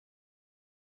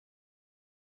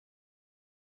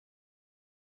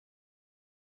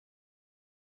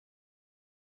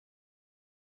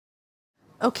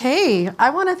Okay, I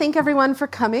want to thank everyone for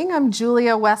coming. I'm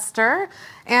Julia Wester,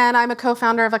 and I'm a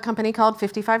co-founder of a company called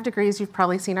 55 Degrees. You've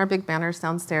probably seen our big banners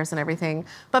downstairs and everything.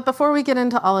 But before we get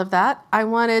into all of that, I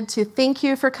wanted to thank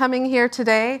you for coming here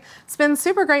today. It's been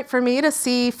super great for me to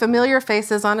see familiar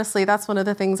faces. Honestly, that's one of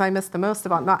the things I miss the most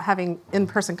about not having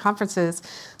in-person conferences,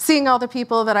 seeing all the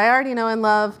people that I already know and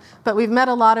love. But we've met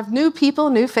a lot of new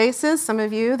people, new faces, some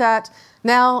of you that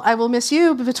now I will miss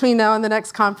you between now and the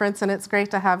next conference, and it's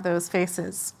great to have those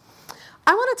faces.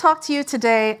 I want to talk to you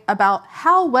today about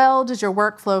how well does your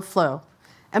workflow flow?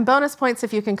 And bonus points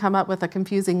if you can come up with a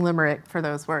confusing limerick for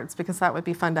those words, because that would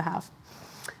be fun to have.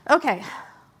 Okay,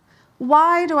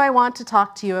 why do I want to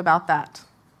talk to you about that?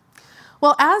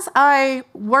 Well, as I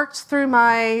worked through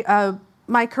my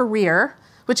career,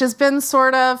 which has been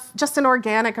sort of just an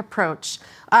organic approach.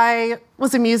 I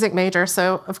was a music major,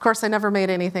 so of course I never made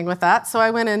anything with that. So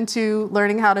I went into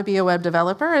learning how to be a web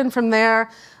developer, and from there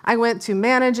I went to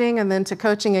managing and then to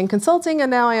coaching and consulting,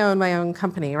 and now I own my own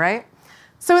company, right?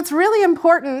 So it's really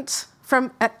important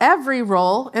at every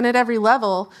role and at every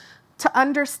level to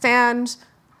understand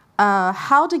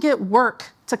how to get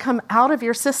work to come out of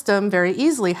your system very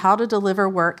easily, how to deliver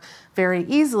work very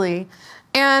easily.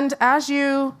 And as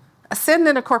you ascend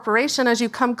in a corporation, as you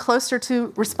come closer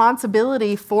to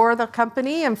responsibility for the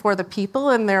company and for the people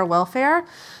and their welfare,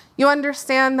 you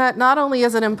understand that not only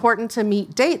is it important to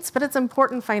meet dates, but it's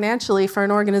important financially for an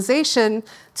organization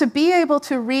to be able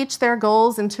to reach their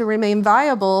goals and to remain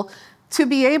viable, to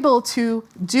be able to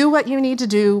do what you need to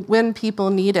do when people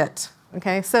need it.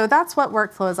 Okay, so that's what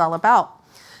workflow is all about.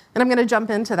 And I'm going to jump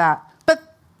into that.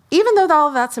 Even though all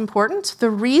of that's important, the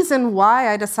reason why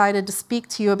I decided to speak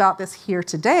to you about this here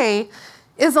today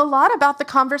is a lot about the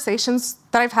conversations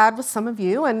that I've had with some of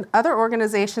you and other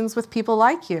organizations with people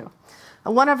like you.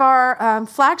 One of our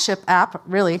flagship app,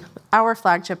 really our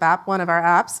flagship app, one of our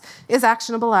apps, is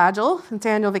Actionable Agile.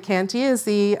 Daniel Vicanti is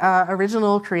the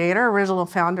original creator, original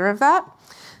founder of that.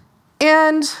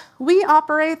 And we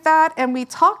operate that, and we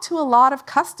talk to a lot of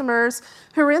customers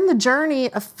who are in the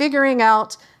journey of figuring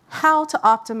out how to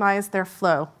optimize their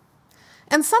flow.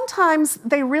 And sometimes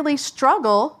they really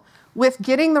struggle with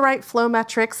getting the right flow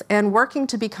metrics and working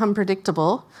to become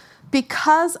predictable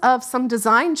because of some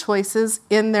design choices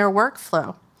in their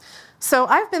workflow. So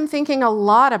I've been thinking a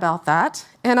lot about that,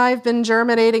 and I've been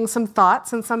germinating some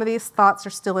thoughts, and some of these thoughts are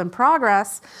still in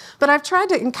progress, but I've tried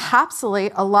to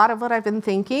encapsulate a lot of what I've been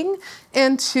thinking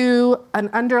into an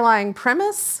underlying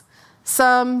premise,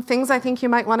 some things I think you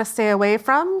might want to stay away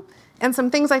from, and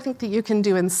some things I think that you can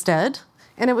do instead.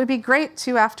 And it would be great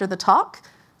to, after the talk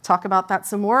about that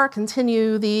some more,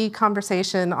 continue the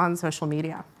conversation on social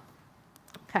media.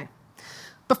 Okay.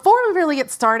 Before we really get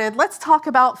started, let's talk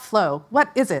about flow. What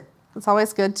is it? It's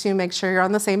always good to make sure you're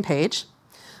on the same page.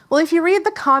 Well, if you read the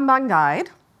Kanban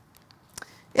guide,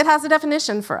 it has a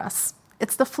definition for us.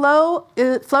 It's the flow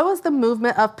is the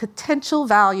movement of potential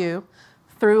value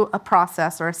through a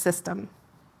process or a system.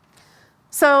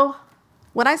 So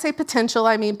when I say potential,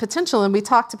 I mean potential, and we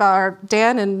talked about,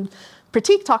 Dan and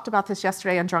Pratik talked about this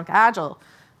yesterday on Drunk Agile.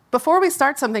 Before we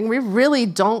start something, we really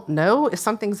don't know if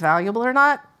something's valuable or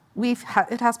not.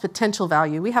 It has potential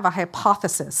value. We have a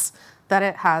hypothesis that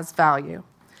it has value.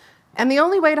 And the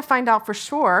only way to find out for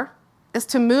sure is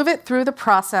to move it through the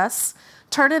process,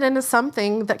 turn it into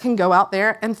something that can go out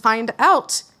there and find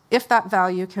out if that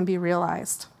value can be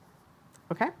realized.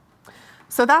 Okay?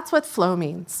 So that's what flow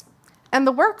means. And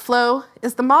the workflow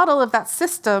is the model of that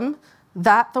system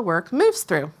that the work moves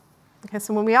through. Okay,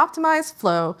 so when we optimize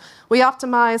flow, we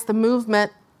optimize the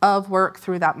movement of work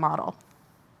through that model.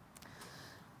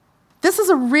 This is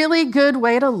a really good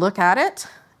way to look at it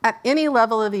at any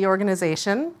level of the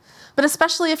organization, but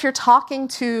especially if you're talking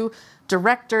to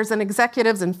directors and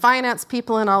executives and finance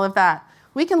people and all of that.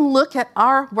 We can look at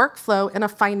our workflow in a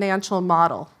financial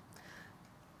model.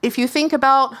 If you think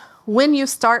about when you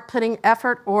start putting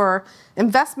effort or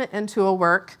investment into a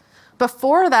work,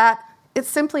 before that, it's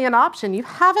simply an option. You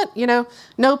haven't,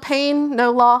 no pain,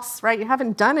 no loss, right? You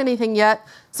haven't done anything yet,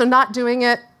 so not doing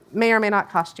it may or may not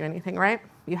cost you anything, right?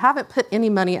 You haven't put any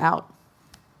money out.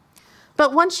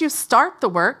 But once you start the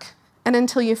work and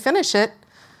until you finish it,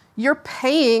 you're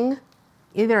paying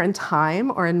either in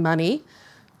time or in money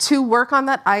to work on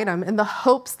that item in the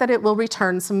hopes that it will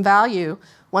return some value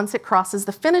once it crosses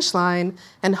the finish line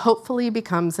and hopefully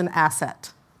becomes an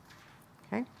asset.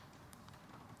 Okay?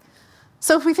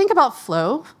 So if we think about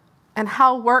flow and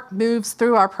how work moves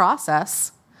through our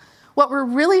process, what we're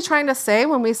really trying to say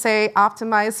when we say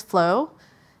optimize flow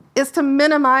is to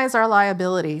minimize our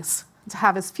liabilities, to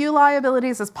have as few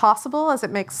liabilities as possible as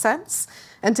it makes sense,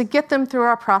 and to get them through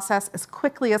our process as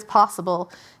quickly as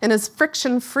possible in as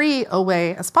friction-free a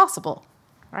way as possible,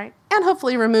 right? And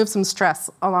hopefully remove some stress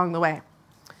along the way.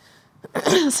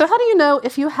 So how do you know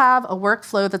if you have a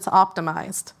workflow that's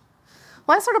optimized?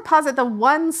 Well, I sort of posit the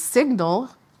one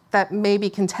signal that maybe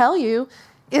can tell you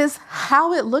is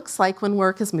how it looks like when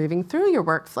work is moving through your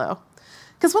workflow.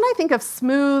 Because when I think of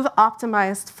smooth,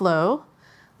 optimized flow,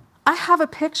 I have a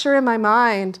picture in my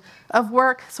mind of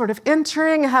work sort of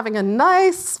entering, having a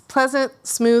nice, pleasant,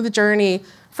 smooth journey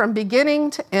from beginning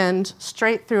to end,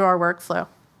 straight through our workflow.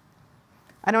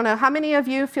 I don't know how many of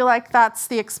you feel like that's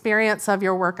the experience of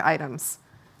your work items.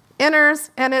 Enters,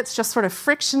 and it's just sort of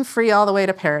friction-free all the way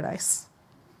to paradise.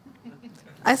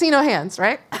 I see no hands,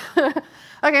 right?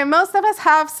 Okay, most of us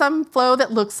have some flow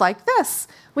that looks like this.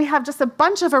 We have just a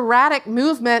bunch of erratic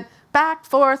movement, back,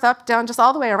 forth, up, down, just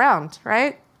all the way around,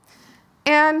 right?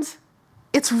 And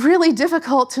it's really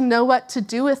difficult to know what to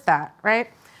do with that, right?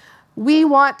 We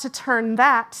want to turn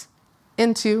that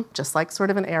into just like sort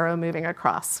of an arrow moving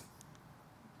across.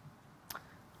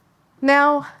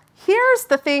 Now, here's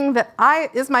the thing that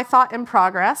is my thought in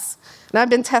progress, and I've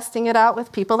been testing it out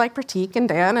with people like Pratik and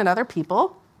Dan and other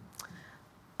people.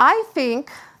 I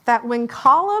think that when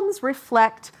columns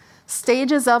reflect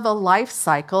stages of a life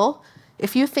cycle,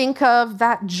 if you think of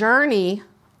that journey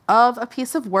of a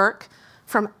piece of work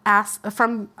from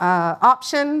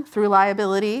option through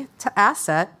liability to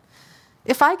asset,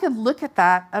 if I could look at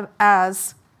that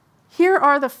as here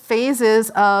are the phases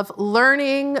of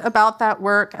learning about that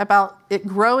work, about it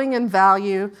growing in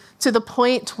value to the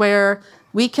point where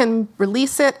we can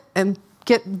release it and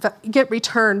get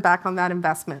return back on that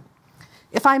investment.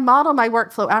 If I model my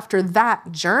workflow after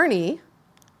that journey,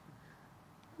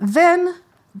 then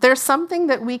there's something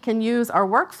that we can use our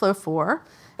workflow for,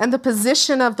 and the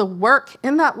position of the work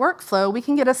in that workflow, we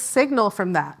can get a signal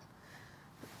from that.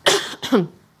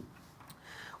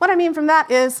 What I mean from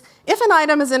that is, if an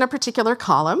item is in a particular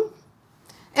column,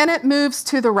 and it moves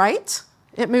to the right,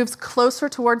 it moves closer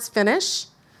towards finish,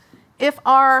 if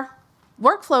our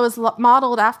workflow is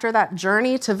modeled after that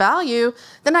journey to value,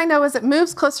 then I know as it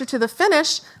moves closer to the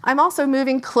finish, I'm also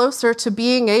moving closer to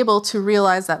being able to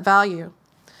realize that value.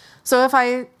 So if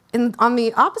on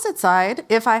the opposite side,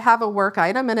 if I have a work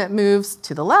item and it moves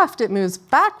to the left, it moves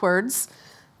backwards,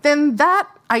 then that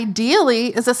ideally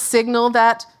is a signal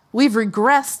that we've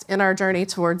regressed in our journey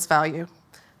towards value,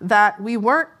 that we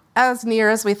weren't as near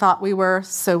as we thought we were,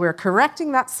 so we're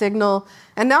correcting that signal.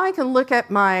 And now I can look at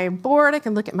my board, I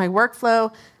can look at my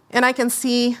workflow, and I can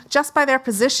see just by their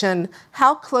position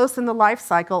how close in the life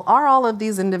cycle are all of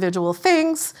these individual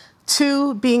things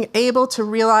to being able to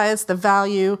realize the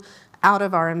value out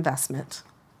of our investment.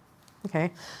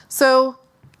 Okay, so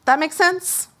that makes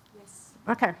sense? Yes.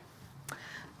 Okay.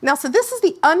 Now, so this is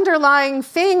the underlying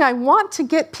thing I want to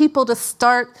get people to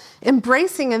start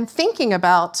embracing and thinking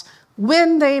about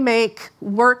when they make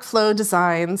workflow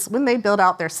designs, when they build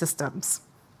out their systems.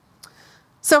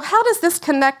 So how does this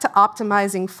connect to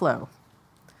optimizing flow?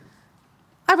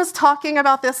 I was talking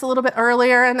about this a little bit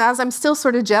earlier, and as I'm still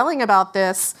sort of gelling about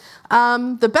this,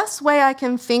 the best way I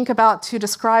can think about to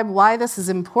describe why this is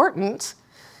important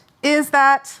is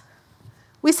that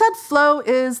we said flow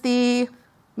is the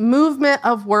movement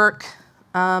of work,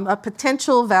 a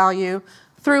potential value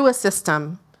through a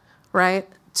system, right,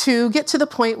 to get to the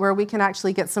point where we can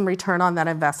actually get some return on that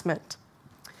investment.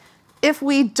 If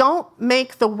we don't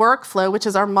make the workflow, which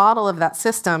is our model of that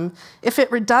system, if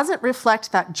it doesn't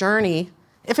reflect that journey,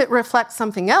 if it reflects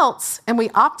something else, and we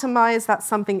optimize that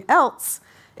something else,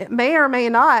 it may or may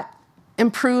not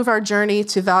improve our journey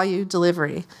to value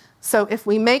delivery. So if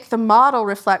we make the model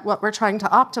reflect what we're trying to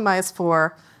optimize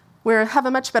for, we have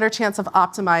a much better chance of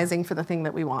optimizing for the thing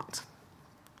that we want.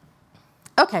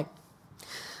 Okay,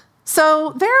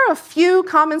 so there are a few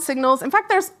common signals. In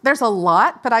fact, there's a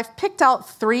lot, but I've picked out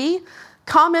 3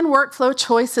 common workflow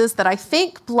choices that I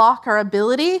think block our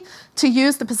ability to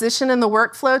use the position in the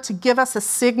workflow to give us a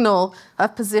signal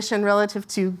of position relative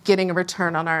to getting a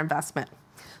return on our investment.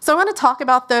 So I want to talk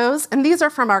about those, and these are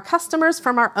from our customers,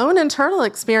 from our own internal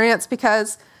experience,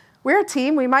 because we're a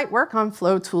team, we might work on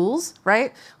flow tools,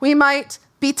 right? We might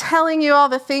be telling you all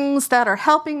the things that are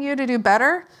helping you to do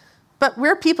better, but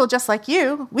we're people just like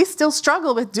you. We still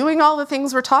struggle with doing all the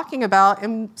things we're talking about,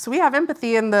 and so we have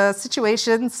empathy in the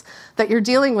situations that you're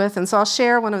dealing with, and so I'll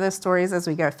share one of those stories as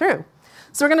we go through.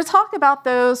 So we're going to talk about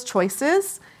those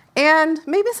choices and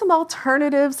maybe some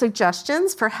alternative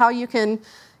suggestions for how you can,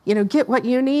 get what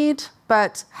you need,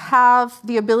 but have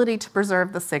the ability to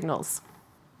preserve the signals.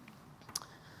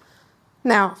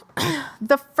 Now,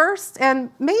 the first and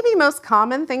maybe most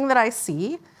common thing that I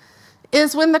see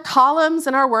is when the columns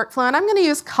in our workflow, and I'm going to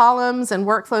use columns and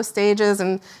workflow stages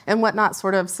and whatnot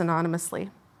sort of synonymously.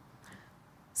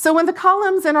 So when the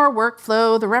columns in our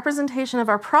workflow, the representation of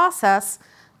our process,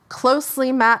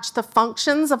 closely match the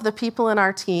functions of the people in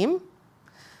our team,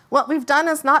 what we've done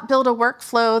is not build a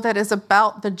workflow that is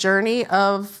about the journey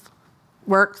of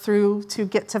work through to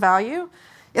get to value.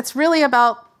 It's really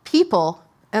about people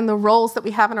and the roles that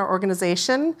we have in our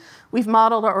organization. We've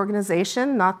modeled our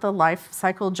organization, not the life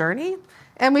cycle journey,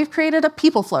 and we've created a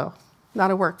people flow,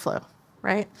 not a workflow,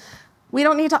 right? We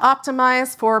don't need to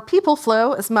optimize for people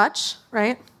flow as much,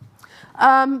 right?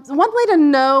 One way to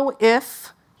know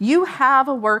if you have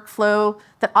a workflow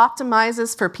that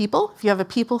optimizes for people, if you have a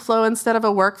people flow instead of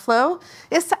a workflow,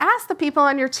 is to ask the people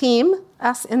on your team,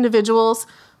 us individuals,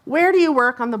 where do you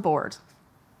work on the board,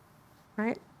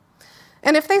 right?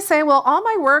 And if they say, well, all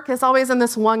my work is always in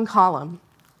this one column,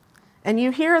 and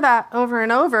you hear that over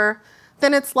and over,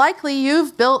 then it's likely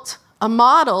you've built a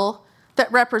model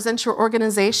that represents your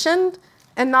organization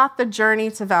and not the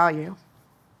journey to value,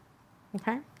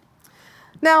 okay?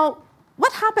 Now,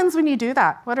 what happens when you do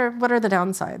that? What are the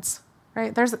downsides,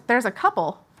 right? There's a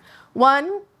couple.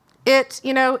 One, if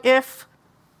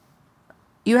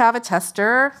you have a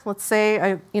tester, let's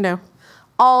say,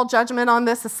 all judgment on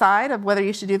this aside of whether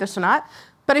you should do this or not,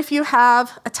 but if you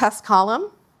have a test column,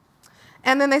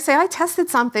 and then they say, I tested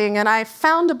something and I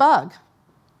found a bug,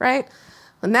 right?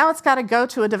 Well, now it's got to go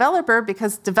to a developer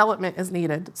because development is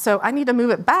needed. So I need to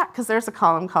move it back because there's a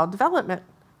column called development,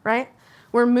 right?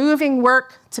 We're moving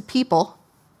work to people,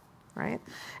 right?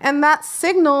 And that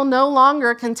signal no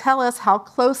longer can tell us how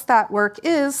close that work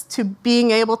is to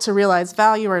being able to realize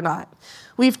value or not.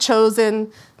 We've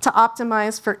chosen to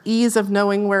optimize for ease of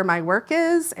knowing where my work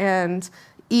is and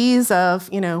ease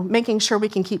of making sure we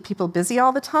can keep people busy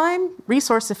all the time,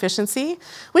 resource efficiency,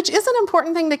 which is an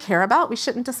important thing to care about. We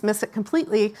shouldn't dismiss it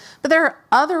completely, but there are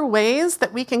other ways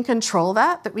that we can control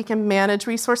that we can manage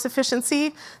resource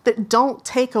efficiency that don't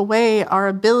take away our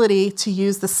ability to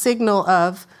use the signal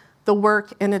of the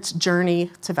work in its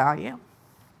journey to value.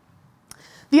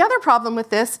 The other problem with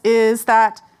this is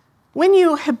that when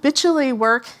you habitually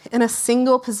work in a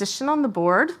single position on the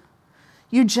board,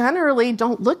 you generally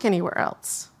don't look anywhere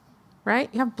else, right?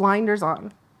 You have blinders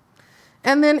on.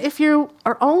 And then if you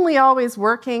are only always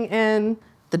working in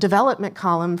the development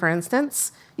column, for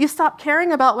instance, you stop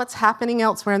caring about what's happening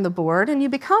elsewhere in the board, and you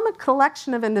become a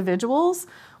collection of individuals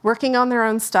working on their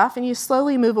own stuff, and you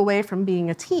slowly move away from being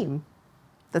a team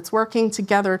that's working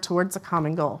together towards a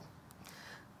common goal.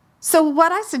 So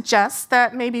what I suggest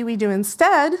that maybe we do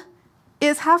instead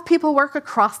is have people work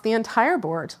across the entire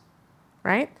board,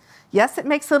 right? Yes, it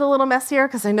makes it a little messier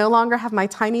because I no longer have my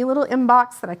tiny little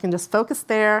inbox that I can just focus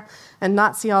there and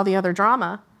not see all the other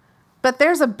drama. But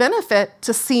there's a benefit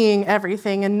to seeing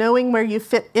everything and knowing where you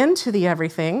fit into the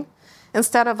everything.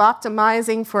 Instead of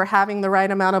optimizing for having the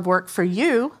right amount of work for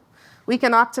you, we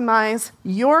can optimize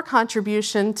your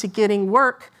contribution to getting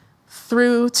work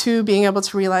through to being able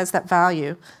to realize that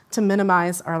value, to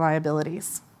minimize our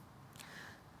liabilities.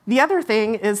 The other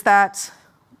thing is that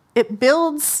it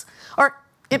builds, or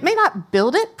it may not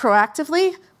build it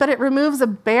proactively, but it removes a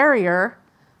barrier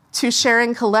to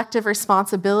sharing collective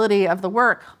responsibility of the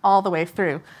work all the way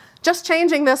through. Just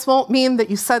changing this won't mean that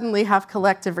you suddenly have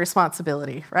collective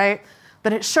responsibility, right?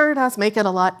 But it sure does make it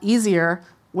a lot easier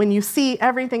when you see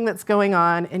everything that's going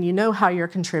on and you know how you're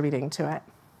contributing to it.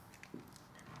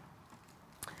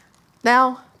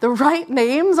 Now, the right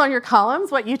names on your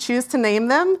columns, what you choose to name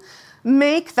them,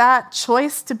 make that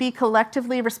choice to be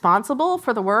collectively responsible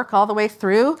for the work all the way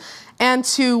through and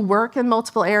to work in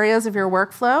multiple areas of your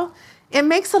workflow. It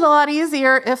makes it a lot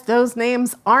easier if those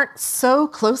names aren't so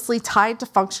closely tied to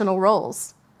functional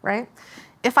roles, right?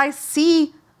 If I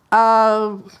see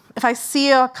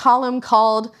a column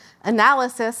called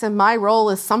analysis and my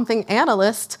role is something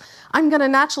analyst, I'm going to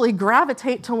naturally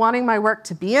gravitate to wanting my work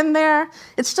to be in there.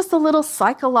 It's just a little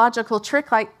psychological trick,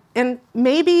 and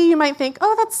maybe you might think,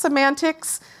 oh, that's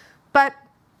semantics, but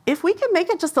if we can make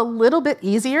it just a little bit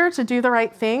easier to do the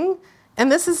right thing,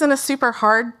 and this isn't a super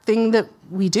hard thing that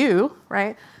we do,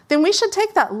 right, then we should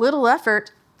take that little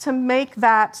effort to make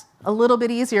that a little bit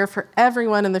easier for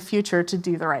everyone in the future to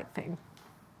do the right thing.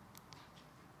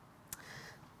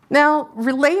 Now,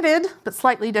 related, but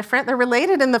slightly different, they're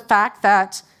related in the fact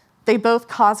that they both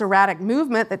cause erratic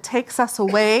movement that takes us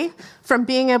away from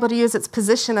being able to use its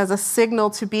position as a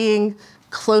signal to being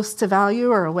close to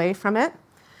value or away from it,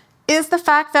 is the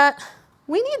fact that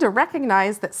we need to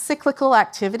recognize that cyclical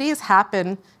activities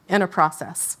happen in a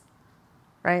process,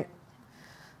 right?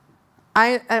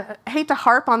 I hate to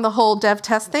harp on the whole dev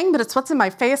test thing, but it's what's in my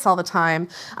face all the time.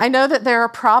 I know that there are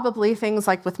probably things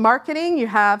like with marketing, you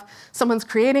have someone's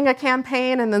creating a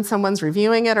campaign and then someone's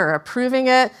reviewing it or approving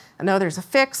it. I know there's a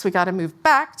fix. We got to move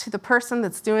back to the person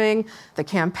that's doing the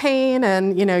campaign,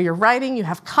 and you're writing, you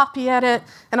have copy edit,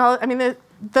 and all. I mean,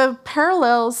 the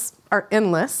parallels are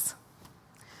endless.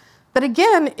 But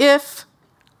again, if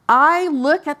I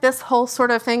look at this whole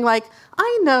sort of thing like,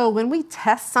 I know when we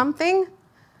test something,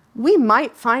 we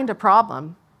might find a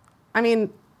problem. I mean,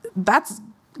 that's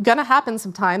gonna happen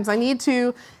sometimes. I need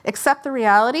to accept the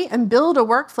reality and build a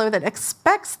workflow that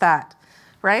expects that,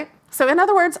 right? So in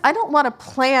other words, I don't want to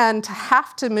plan to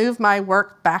have to move my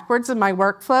work backwards in my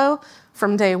workflow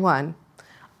from day one.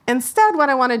 Instead, what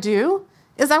I want to do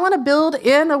is I want to build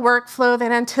in a workflow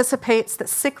that anticipates that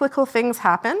cyclical things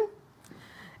happen.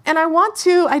 And I want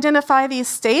to identify these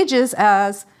stages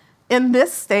as, in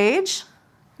this stage,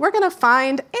 we're going to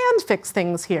find and fix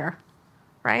things here,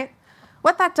 right?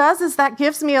 What that does is that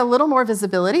gives me a little more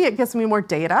visibility. It gives me more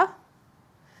data.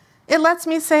 It lets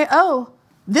me say, oh,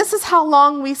 this is how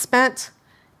long we spent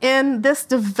in this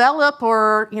develop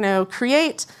or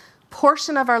create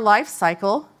portion of our life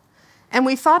cycle, and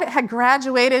we thought it had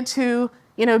graduated to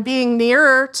being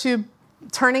nearer to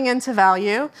turning into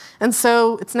value, and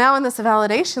so it's now in this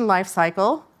validation life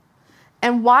cycle.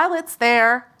 And while it's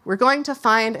there, we're going to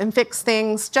find and fix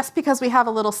things. Just because we have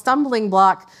a little stumbling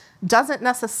block doesn't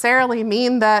necessarily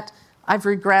mean that I've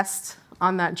regressed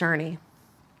on that journey.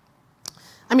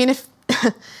 I mean,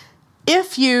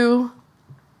 if you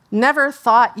never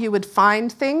thought you would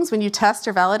find things when you test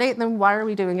or validate, then why are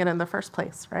we doing it in the first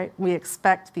place, right? We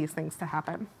expect these things to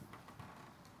happen.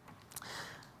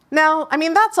 Now, I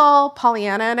mean, that's all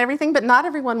Pollyanna and everything, but not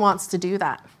everyone wants to do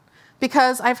that.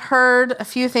 Because I've heard a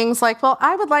few things like, well,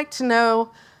 I would like to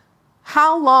know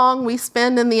how long we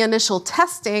spend in the initial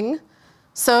testing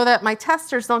so that my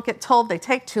testers don't get told they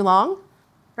take too long,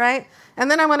 right?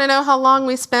 And then I want to know how long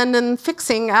we spend in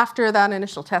fixing after that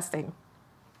initial testing.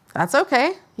 That's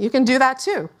okay. You can do that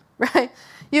too, right?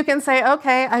 You can say,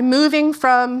 okay, I'm moving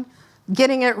from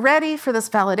getting it ready for this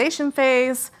validation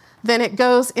phase, then it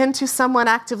goes into someone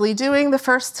actively doing the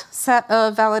first set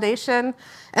of validation,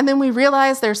 and then we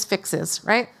realize there's fixes,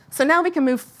 right? So now we can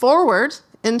move forward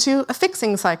into a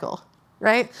fixing cycle,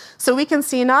 right? So we can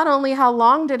see not only how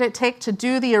long did it take to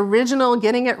do the original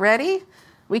getting it ready,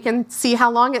 we can see how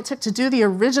long it took to do the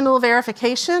original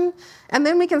verification, and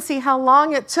then we can see how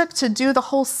long it took to do the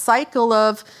whole cycle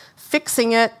of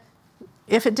fixing it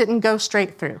if it didn't go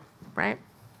straight through, right?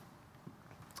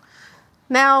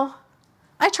 Now,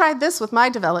 I tried this with my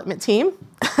development team,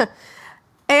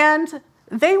 and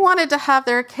they wanted to have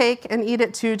their cake and eat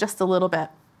it too just a little bit.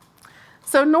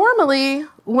 So normally,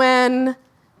 when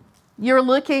you're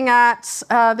looking at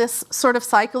this sort of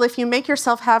cycle, if you make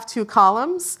yourself have two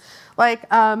columns, like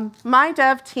my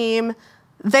dev team,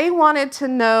 they wanted to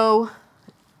know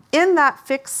in that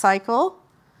fixed cycle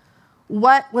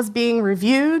what was being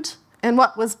reviewed and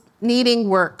what was needing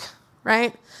work,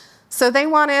 right? So they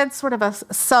wanted sort of a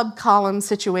sub-column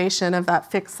situation of that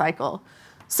fixed cycle.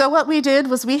 So what we did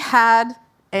was we had,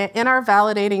 in our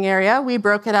validating area, we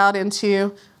broke it out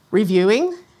into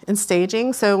reviewing and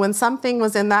staging. So when something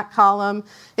was in that column,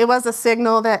 it was a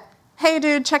signal that, hey,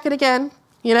 dude, check it again,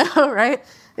 right?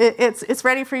 It's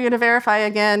ready for you to verify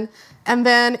again. And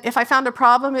then if I found a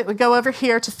problem, it would go over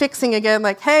here to fixing again,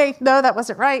 like, hey, no, that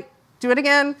wasn't right. Do it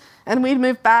again. And we'd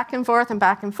move back and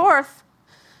forth,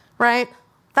 right?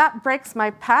 That breaks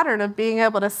my pattern of being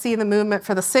able to see the movement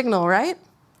for the signal, right?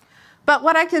 But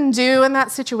what I can do in that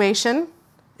situation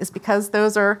is, because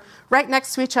those are right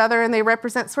next to each other and they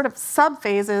represent sort of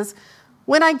sub-phases,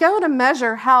 when I go to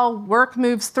measure how work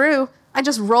moves through, I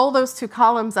just roll those two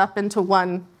columns up into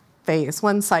one phase,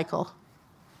 one cycle,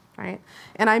 right?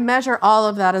 And I measure all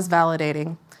of that as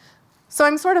validating. So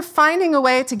I'm sort of finding a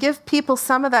way to give people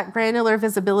some of that granular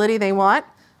visibility they want,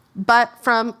 but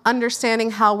from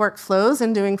understanding how work flows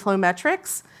and doing flow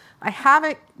metrics, I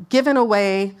haven't given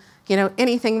away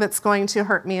anything that's going to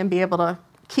hurt me and be able to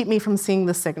keep me from seeing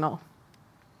the signal.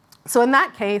 So in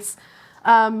that case,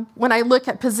 when I look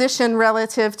at position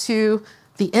relative to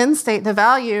the end state, the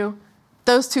value,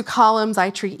 those two columns I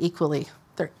treat equally.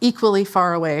 They're equally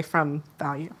far away from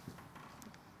value.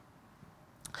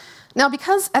 Now,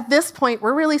 because at this point,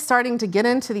 we're really starting to get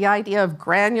into the idea of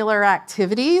granular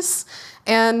activities,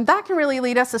 and that can really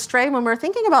lead us astray when we're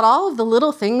thinking about all of the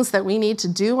little things that we need to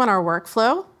do in our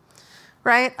workflow,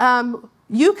 right?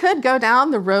 You could go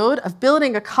down the road of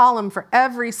building a column for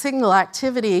every single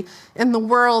activity in the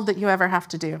world that you ever have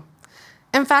to do.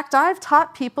 In fact, I've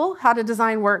taught people how to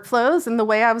design workflows, and the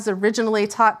way I was originally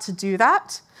taught to do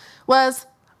that was,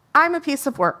 I'm a piece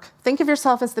of work. Think of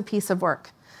yourself as the piece of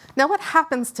work. Now what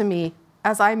happens to me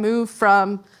as I move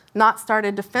from not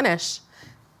started to finish?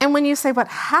 And when you say what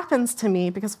happens to me,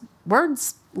 because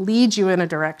words lead you in a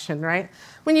direction, right?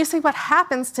 When you say what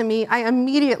happens to me, I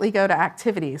immediately go to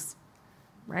activities,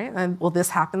 right? And well, this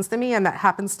happens to me and that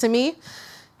happens to me.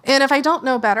 And if I don't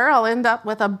know better, I'll end up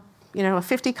with a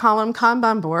 50-column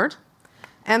Kanban board.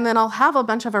 And then I'll have a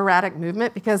bunch of erratic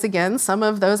movement because, again, some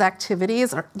of those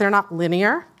activities, they're not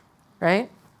linear,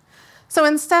 right? So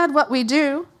instead, what we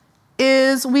do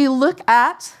is we look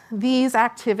at these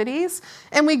activities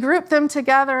and we group them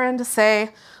together and to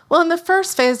say, well, in the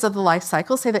first phase of the life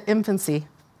cycle, say the infancy,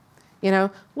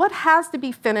 what has to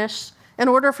be finished in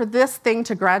order for this thing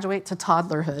to graduate to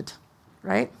toddlerhood,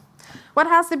 right? What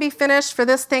has to be finished for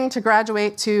this thing to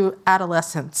graduate to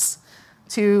adolescence,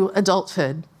 to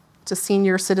adulthood, to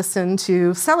senior citizen,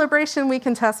 to celebration we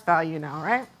can test value now,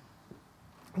 right?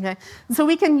 Okay. So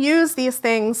we can use these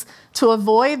things to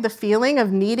avoid the feeling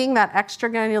of needing that extra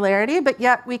granularity, but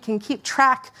yet we can keep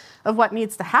track of what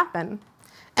needs to happen.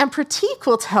 And Pratik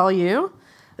will tell you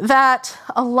that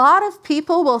a lot of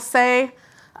people will say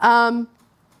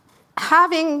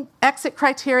having exit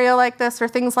criteria like this or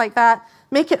things like that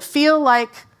make it feel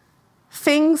like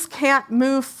things can't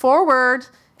move forward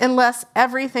unless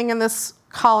everything in this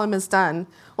column is done.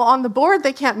 Well, on the board,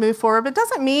 they can't move forward, but it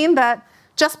doesn't mean that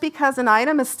just because an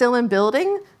item is still in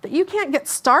building, that you can't get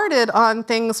started on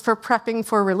things for prepping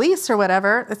for release or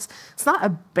whatever. It's not a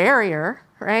barrier,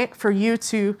 right, for you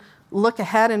to look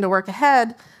ahead and to work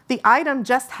ahead. The item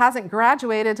just hasn't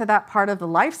graduated to that part of the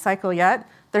life cycle yet.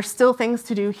 There's still things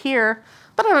to do here.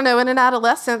 But I don't know, in an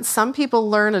adolescence, some people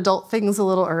learn adult things a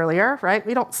little earlier, right?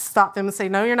 We don't stop them and say,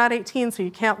 no, you're not 18, so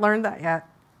you can't learn that yet.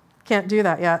 Can't do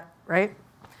that yet, right?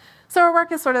 So our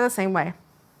work is sort of the same way.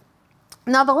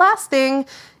 Now, the last thing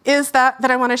is that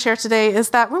I want to share today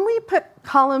is that when we put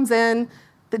columns in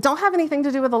that don't have anything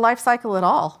to do with the life cycle at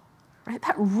all, right,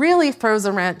 that really throws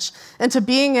a wrench into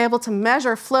being able to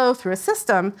measure flow through a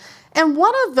system. And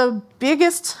one of the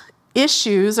biggest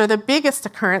issues or the biggest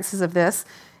occurrences of this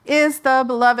is the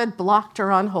beloved blocked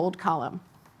or on hold column,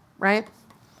 right?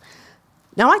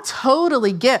 Now, I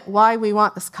totally get why we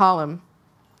want this column,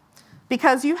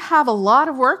 because you have a lot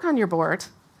of work on your board.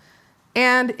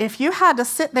 And if you had to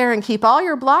sit there and keep all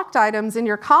your blocked items in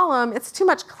your column, it's too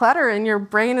much clutter and your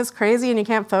brain is crazy and you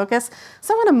can't focus.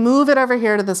 So I'm going to move it over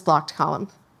here to this blocked column.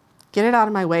 Get it out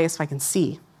of my way so I can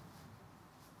see.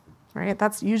 Right?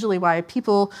 That's usually why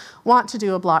people want to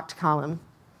do a blocked column.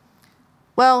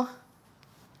 Well,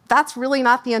 that's really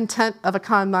not the intent of a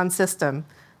Kanban system,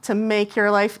 to make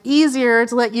your life easier,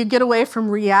 to let you get away from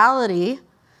reality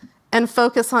and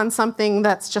focus on something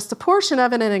that's just a portion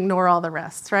of it and ignore all the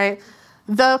rest, right?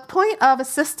 The point of a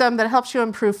system that helps you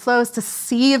improve flow is to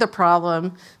see the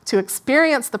problem, to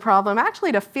experience the problem,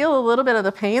 actually to feel a little bit of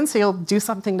the pain so you'll do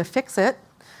something to fix it,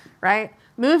 right?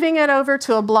 Moving it over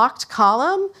to a blocked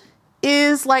column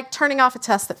is like turning off a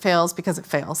test that fails because it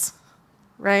fails,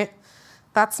 right?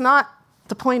 That's not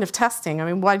the point of testing. I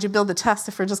mean, why'd you build the test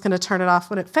if we're just going to turn it off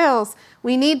when it fails?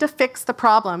 We need to fix the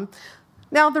problem.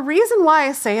 Now, the reason why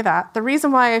I say that, the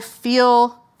reason why I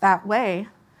feel that way,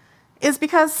 is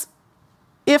because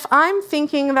if I'm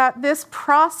thinking that this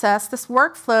process, this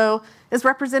workflow, is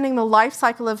representing the life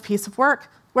cycle of a piece of work,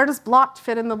 where does blocked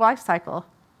fit in the life cycle?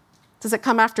 Does it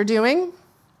come after doing?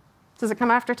 Does it come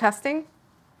after testing?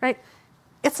 Right?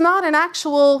 It's not an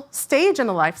actual stage in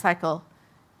the life cycle.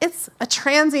 It's a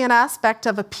transient aspect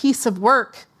of a piece of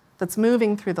work that's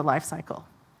moving through the life cycle,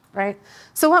 right?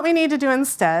 So what we need to do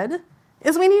instead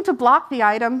is we need to block the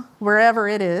item wherever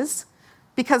it is,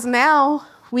 because now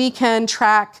we can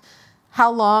track how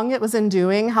long it was in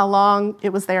doing, how long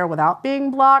it was there without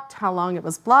being blocked, how long it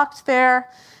was blocked there,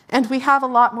 and we have a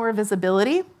lot more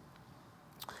visibility.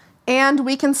 And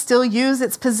we can still use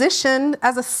its position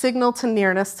as a signal to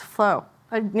nearness to flow,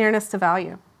 nearness to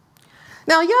value.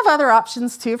 Now, you have other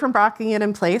options too from blocking it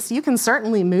in place. You can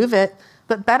certainly move it,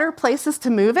 but better places to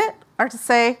move it are to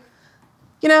say,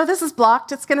 you know, this is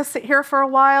blocked, it's going to sit here for a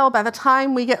while. By the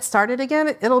time we get started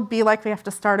again, it'll be like we have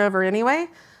to start over anyway.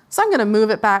 So I'm going to move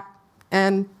it back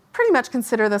and pretty much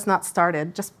consider this not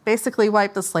started. Just basically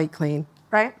wipe the slate clean,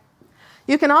 right?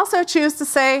 You can also choose to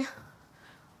say,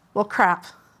 well, crap,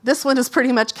 this one is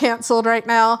pretty much canceled right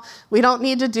now. We don't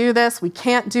need to do this. We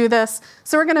can't do this.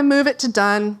 So we're going to move it to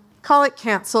done, call it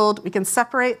canceled. We can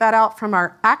separate that out from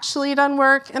our actually done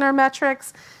work in our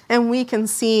metrics, and we can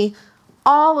see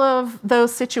all of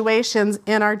those situations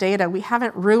in our data. We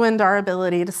haven't ruined our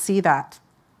ability to see that.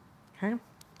 Okay?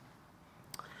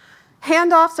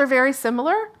 Handoffs are very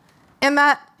similar in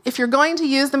that if you're going to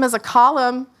use them as a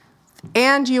column,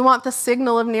 and you want the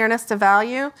signal of nearness to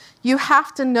value, you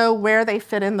have to know where they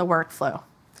fit in the workflow.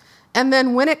 And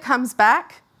then when it comes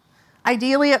back,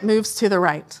 ideally it moves to the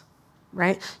right.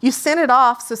 You send it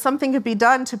off so something could be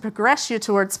done to progress you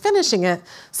towards finishing it.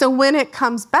 So when it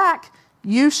comes back,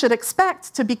 you should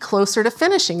expect to be closer to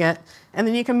finishing it. And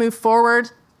then you can move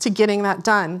forward to getting that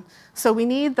done. So we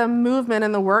need the movement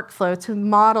in the workflow to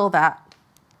model that.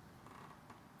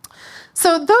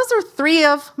 So those are 3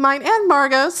 of mine and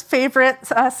Margot's favorite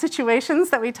situations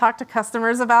that we talk to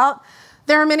customers about.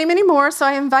 There are many, many more, so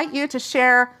I invite you to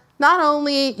share not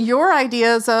only your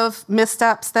ideas of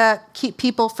missteps that keep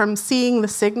people from seeing the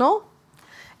signal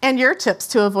and your tips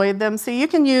to avoid them. So you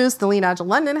can use the Lean Agile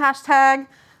London hashtag.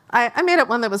 I made up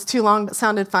one that was too long but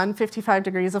sounded fun, 55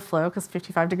 degrees of flow, because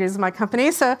 55 degrees is my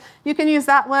company. So you can use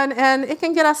that one, and it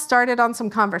can get us started on some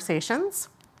conversations.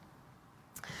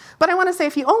 But I want to say,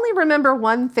 if you only remember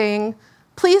one thing,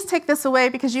 please take this away,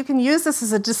 because you can use this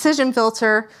as a decision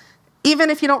filter. Even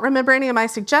if you don't remember any of my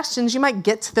suggestions, you might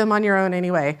get to them on your own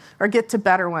anyway, or get to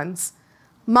better ones.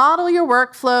 Model your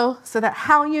workflow so that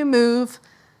how you move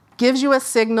gives you a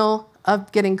signal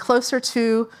of getting closer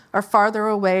to or farther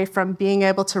away from being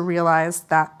able to realize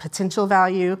that potential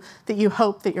value that you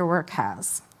hope that your work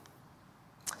has.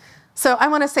 So I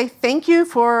want to say thank you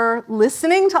for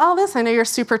listening to all this. I know you're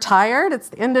super tired. It's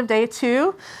the end of day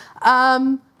 2.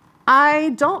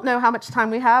 I don't know how much time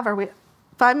we have. Are we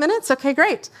 5 minutes? Okay,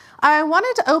 great. I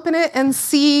wanted to open it and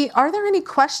see, are there any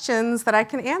questions that I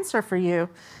can answer for you?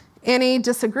 Any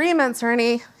disagreements or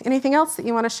anything else that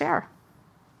you want to share?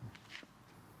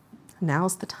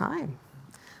 Now's the time.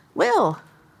 Will.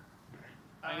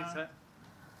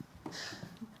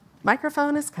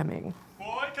 Microphone is coming.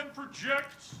 Well, I can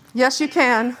project. Yes, you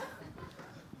can.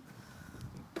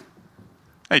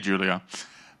 Hey, Julia.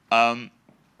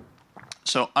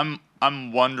 So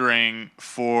I'm wondering,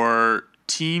 for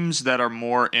teams that are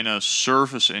more in a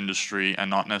service industry and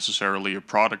not necessarily a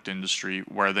product industry,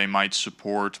 where they might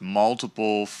support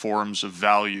multiple forms of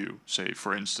value, say,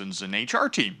 for instance, an HR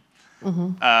team.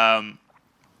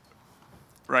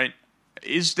 Right?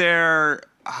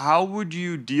 How would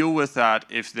you deal with that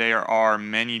if there are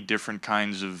many different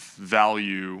kinds of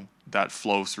value that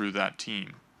flow through that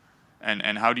team?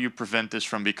 And how do you prevent this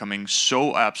from becoming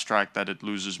so abstract that it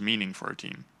loses meaning for a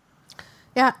team?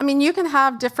 Yeah, I mean, you can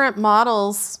have different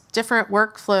models, different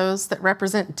workflows that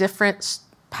represent different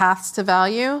paths to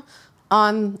value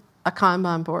on a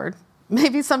Kanban board.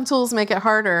 Maybe some tools make it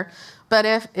harder, but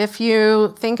if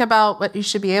you think about what you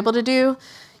should be able to do,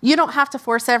 you don't have to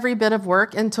force every bit of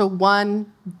work into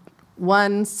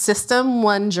one system,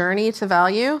 one journey to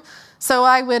value. So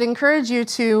I would encourage you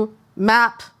to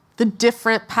map the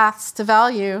different paths to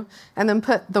value and then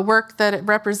put the work that it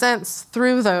represents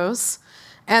through those,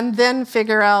 and then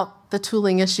figure out the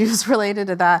tooling issues related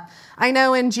to that. I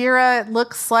know in Jira, it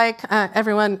looks like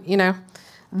everyone,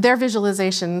 their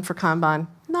visualization for Kanban,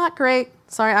 not great.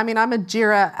 Sorry, I mean, I'm a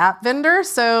Jira app vendor,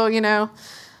 so,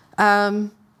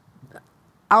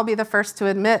 I'll be the first to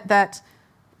admit that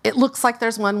it looks like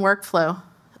there's one workflow.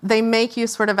 They make you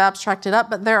sort of abstract it up,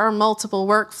 but there are multiple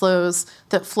workflows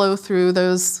that flow through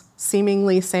those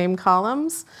seemingly same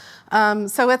columns.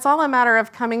 So it's all a matter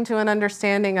of coming to an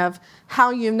understanding of how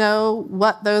you know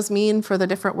what those mean for the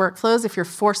different workflows if you're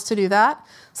forced to do that.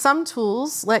 Some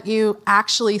tools let you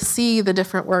actually see the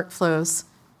different workflows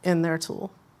in their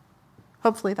tool.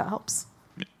 Hopefully that helps.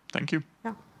 Yeah, thank you.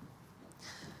 Yeah.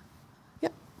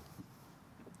 Yep.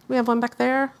 We have one back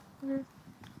there.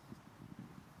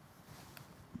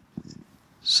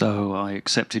 So I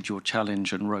accepted your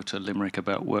challenge and wrote a limerick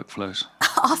about workflows.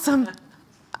 Awesome.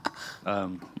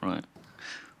 Right.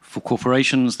 For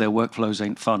corporations, their workflows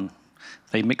ain't fun.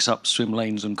 They mix up swim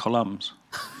lanes and columns.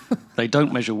 They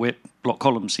don't measure width, block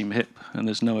columns seem hip, and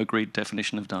there's no agreed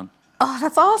definition of done. Oh,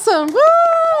 that's awesome. Woo!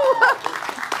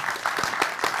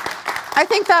 I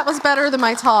think that was better than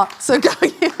my talk, so go.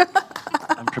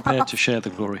 I'm prepared to share the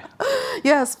glory.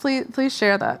 Yes, please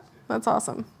share that. That's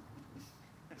awesome.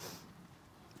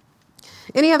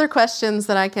 Any other questions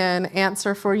that I can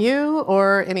answer for you,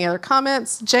 or any other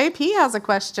comments? JP has a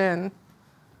question.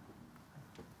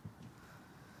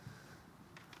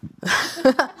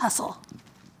 Hustle.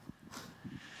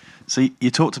 So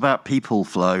you talked about people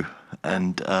flow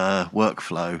and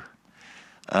workflow.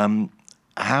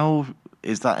 How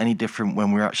is that any different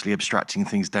when we're actually abstracting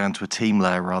things down to a team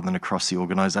layer rather than across the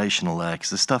organizational layer? Because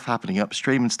there's stuff happening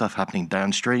upstream and stuff happening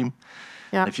downstream.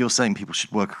 Yeah. If you're saying people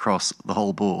should work across the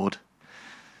whole board,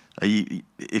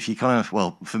 if you kind of,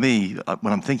 well, for me,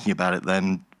 when I'm thinking about it,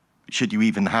 then should you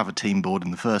even have a team board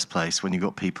in the first place when you've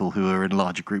got people who are in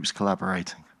larger groups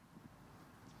collaborating?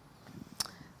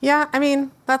 Yeah, I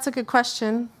mean, that's a good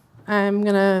question. I'm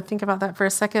going to think about that for a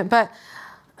second. But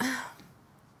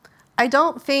I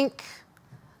don't think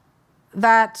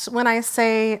that when I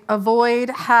say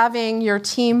avoid having your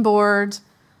team board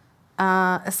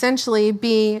essentially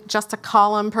be just a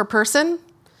column per person,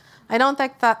 I don't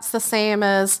think that's the same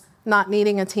as not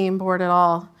needing a team board at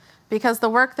all. Because the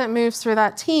work that moves through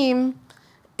that team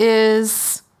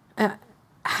is,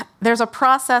 there's a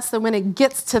process that when it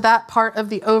gets to that part of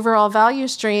the overall value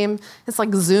stream, it's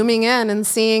like zooming in and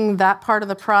seeing that part of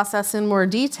the process in more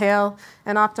detail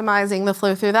and optimizing the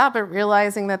flow through that, but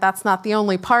realizing that that's not the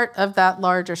only part of that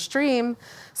larger stream.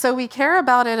 So we care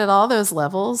about it at all those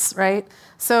levels, right?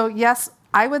 So yes,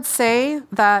 I would say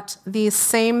that these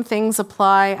same things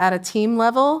apply at a team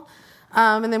level.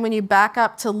 And then when you back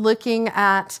up to looking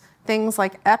at things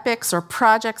like epics or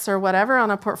projects or whatever on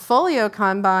a portfolio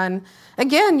Kanban,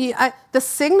 again, the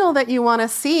signal that you want to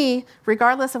see,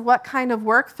 regardless of what kind of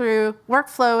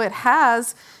workflow it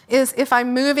has, is if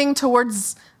I'm moving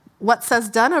towards what says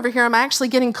done over here, am I actually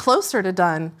getting closer to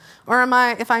done? Or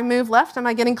if I move left, am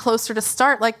I getting closer to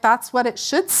start? Like, that's what it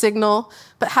should signal,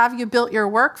 but have you built your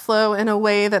workflow in a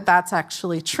way that that's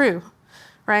actually true,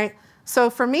 right? So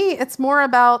for me, it's more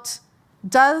about,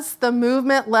 does the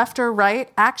movement left or right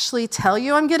actually tell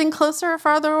you I'm getting closer or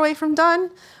farther away from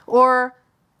done? Or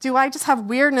do I just have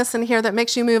weirdness in here that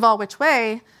makes you move all which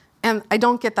way, and I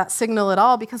don't get that signal at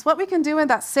all? Because what we can do with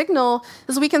that signal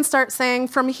is we can start saying,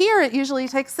 from here, it usually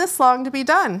takes this long to be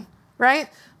done, right?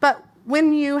 But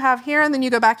when you have here and then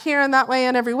you go back here and that way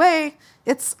and every way,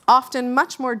 it's often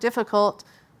much more difficult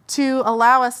to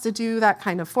allow us to do that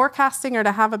kind of forecasting or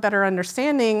to have a better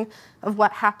understanding of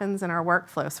what happens in our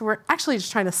workflow. So we're actually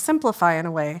just trying to simplify in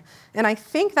a way. And I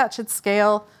think that should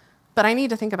scale, but I need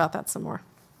to think about that some more.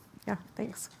 Yeah,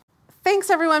 thanks. Thanks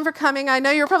everyone for coming. I know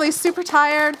you're probably super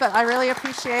tired, but I really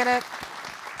appreciate it.